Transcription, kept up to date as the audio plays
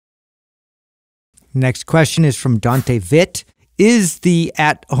Next question is from Dante Vitt. Is the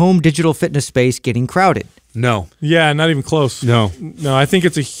at-home digital fitness space getting crowded? No. Yeah, not even close. No. No, I think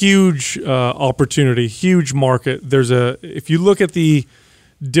it's a huge opportunity, huge market. If you look at the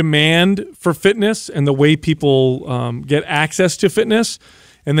demand for fitness and the way people get access to fitness,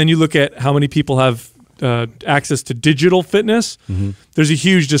 and then you look at how many people have access to digital fitness, there's a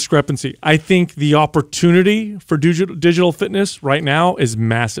huge discrepancy. I think the opportunity for digital fitness right now is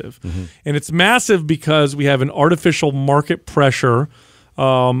massive. And it's massive because we have an artificial market pressure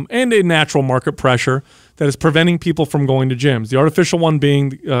and a natural market pressure that is preventing people from going to gyms. The artificial one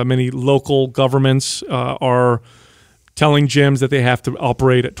being many local governments are telling gyms that they have to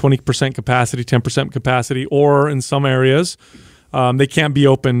operate at 20% capacity, 10% capacity, or in some areas, they can't be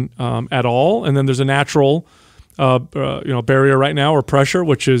open at all. And then there's a natural barrier right now or pressure,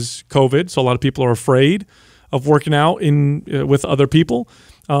 which is COVID. So a lot of people are afraid of working out with other people.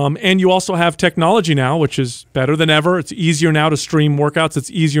 And you also have technology now, which is better than ever. It's easier now to stream workouts. It's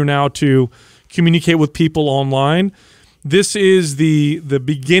easier now to communicate with people online. This is the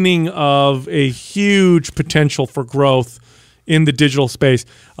beginning of a huge potential for growth in the digital space,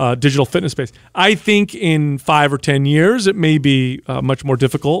 digital fitness space. I think in 5 or 10 years, it may be much more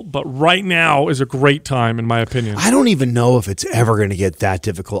difficult, but right now is a great time, in my opinion. I don't even know if it's ever going to get that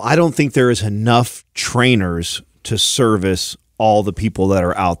difficult. I don't think there is enough trainers to service all the people that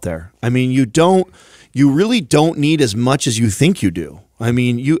are out there. I mean, you really don't need as much as you think you do. I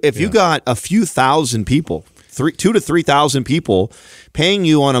mean, if you got a few thousand people, 2,000 to 3,000 people paying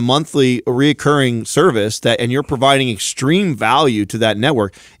you on a monthly recurring service and you're providing extreme value to that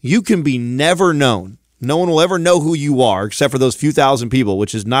network, you can be never known. No one will ever know who you are except for those few thousand people,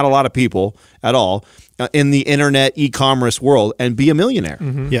 which is not a lot of people at all, in the internet e-commerce world, and be a millionaire.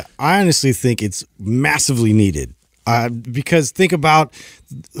 Yeah, I honestly think it's massively needed. Because think about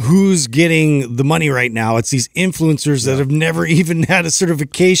who's getting the money right now. It's these influencers that have never even had a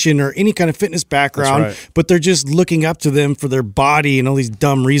certification or any kind of fitness background, but they're just looking up to them for their body and all these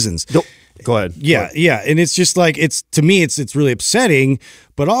dumb reasons. Go ahead. Yeah, and it's just like to me it's really upsetting,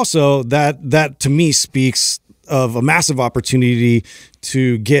 but also that to me speaks of a massive opportunity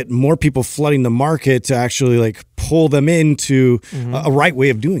to get more people flooding the market to actually like pull them into a right way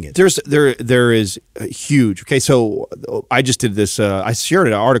of doing it. There is huge. Okay, so I just did this. I shared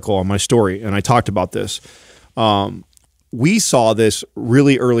an article on my story, and I talked about this. We saw this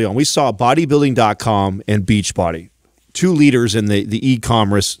really early on. We saw bodybuilding.com and Beachbody, two leaders in the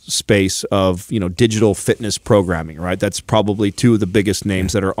e-commerce space of digital fitness programming, right? That's probably two of the biggest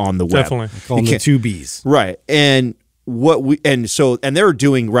names that are on the web. Definitely. Call them the two Bs. Right. And they're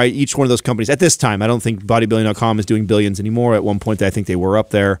doing each one of those companies at this time. I don't think bodybuilding.com is doing billions anymore. At one point I think they were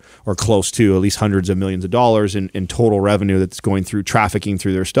up there or close to at least hundreds of millions of dollars in total revenue that's going through trafficking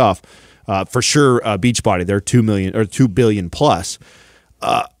through their stuff. For sure, Beachbody, they're 2 billion plus.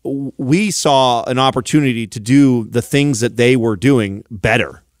 We saw an opportunity to do the things that they were doing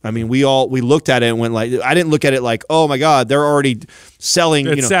better. I mean, we looked at it and went like, I didn't look at it like, oh my God, they're already selling.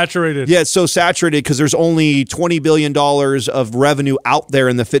 It's saturated. Yeah, it's so saturated because there's only $20 billion of revenue out there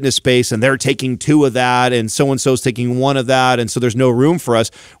in the fitness space, and they're taking 2 of that, and so-and-so's taking 1 of that, and so there's no room for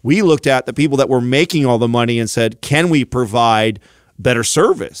us. We looked at the people that were making all the money and said, can we provide better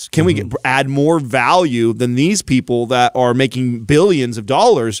service? Can we add more value than these people that are making billions of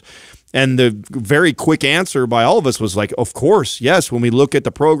dollars? And the very quick answer by all of us was like, of course, yes, when we look at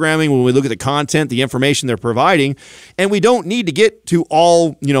the programming, when we look at the content, the information they're providing, and we don't need to get to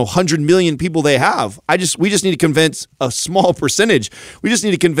all 100 million people they have. We just need to convince a small percentage. We just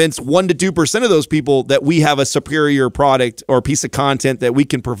need to convince 1 to 2% of those people that we have a superior product or piece of content that we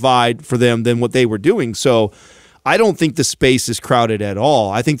can provide for them than what they were doing. So I don't think the space is crowded at all.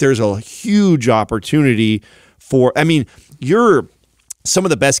 I think there's a huge opportunity for, some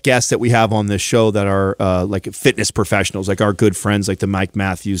of the best guests that we have on this show that are like fitness professionals, like our good friends, like the Mike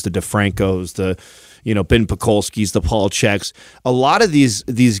Matthews, the DeFrancos, the Ben Pakulskis, the Paul Checks. A lot of these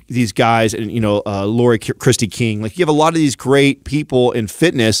guys, and Lori Christy King. Like you have a lot of these great people in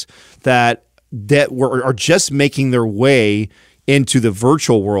fitness that are just making their way into the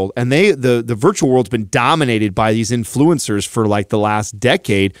virtual world, and the virtual world's been dominated by these influencers for like the last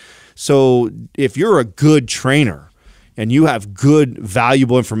decade. So if you're a good trainer and you have good,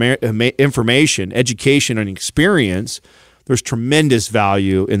 valuable information, education, and experience, there's tremendous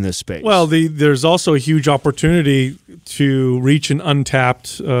value in this space. Well, there's also a huge opportunity to reach an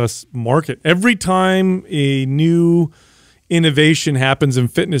untapped market. Every time a new innovation happens in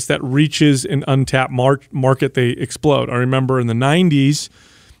fitness that reaches an untapped market, they explode. I remember in the 90s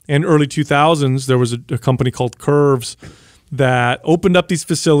and early 2000s, there was a company called Curves that opened up these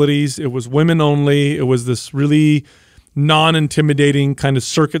facilities. It was women only. It was this really non-intimidating kind of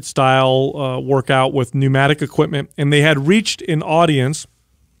circuit style workout with pneumatic equipment. And they had reached an audience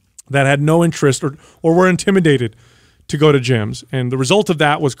that had no interest or were intimidated to go to gyms. And the result of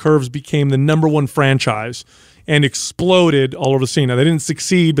that was Curves became the #1 franchise and exploded all over the scene. Now, they didn't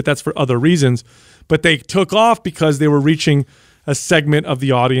succeed, but that's for other reasons. But they took off because they were reaching a segment of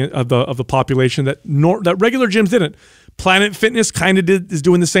the audience of the population that regular gyms didn't. Planet Fitness kind of is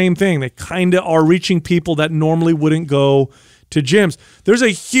doing the same thing. They kind of are reaching people that normally wouldn't go to gyms. There's a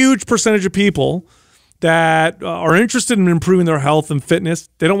huge percentage of people that are interested in improving their health and fitness.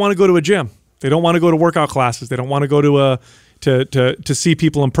 They don't want to go to a gym. They don't want to go to workout classes. They don't want to go to see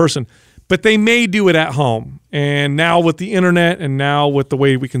people in person. But they may do it at home. And now with the internet and now with the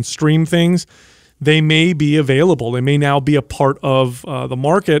way we can stream things, they may be available. They may now be a part of the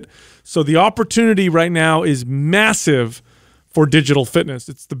market. So the opportunity right now is massive for digital fitness.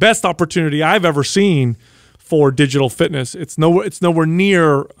 It's the best opportunity I've ever seen for digital fitness. It's nowhere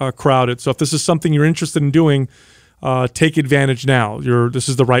near crowded. So if this is something you're interested in doing, take advantage now. This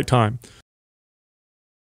is the right time.